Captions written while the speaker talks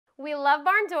We love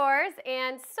barn doors,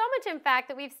 and so much in fact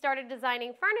that we've started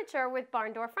designing furniture with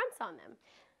barn door fronts on them.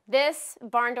 This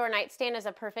barn door nightstand is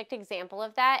a perfect example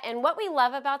of that, and what we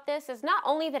love about this is not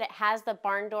only that it has the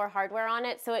barn door hardware on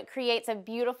it, so it creates a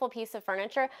beautiful piece of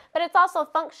furniture, but it's also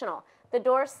functional. The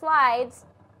door slides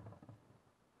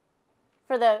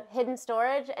for the hidden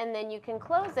storage, and then you can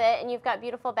close it and you've got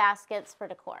beautiful baskets for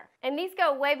decor. And these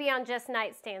go way beyond just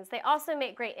nightstands. They also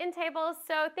make great end tables,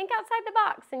 so think outside the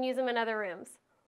box and use them in other rooms.